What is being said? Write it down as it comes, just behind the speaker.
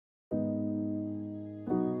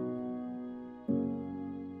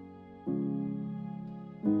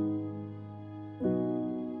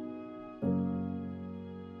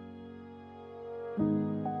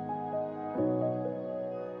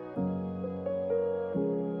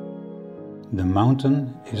The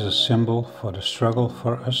mountain is a symbol for the struggle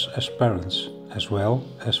for us as parents, as well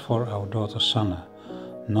as for our daughter Sanne,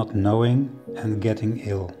 not knowing and getting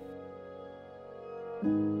ill.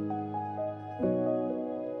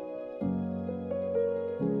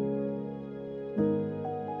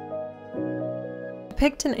 I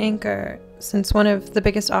picked an anchor since one of the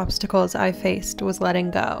biggest obstacles I faced was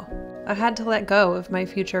letting go. I had to let go of my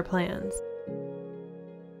future plans.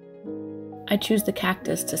 I choose the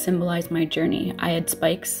cactus to symbolize my journey. I had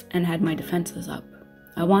spikes and had my defenses up.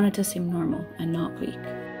 I wanted to seem normal and not weak.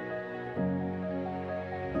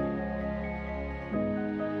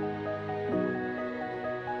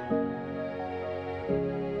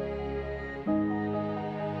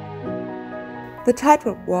 The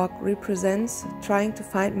tightrope walk represents trying to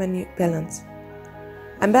find my new balance.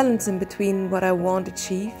 I'm balancing between what I want to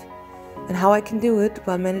achieve and how I can do it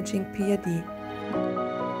while managing PID.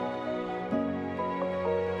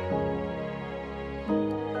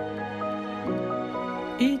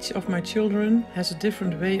 Each of my children has a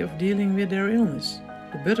different way of dealing with their illness.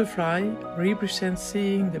 The butterfly represents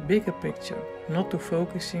seeing the bigger picture, not to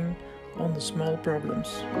focusing on the small problems.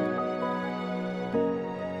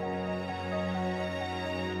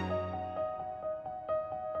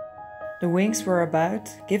 The wings were about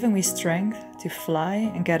giving me strength to fly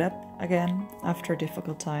and get up again after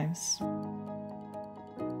difficult times.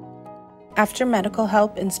 After medical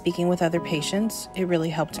help and speaking with other patients, it really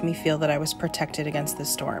helped me feel that I was protected against the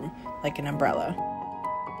storm, like an umbrella.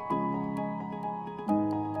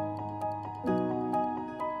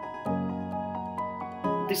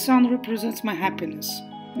 The sun represents my happiness.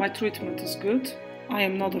 My treatment is good. I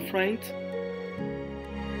am not afraid.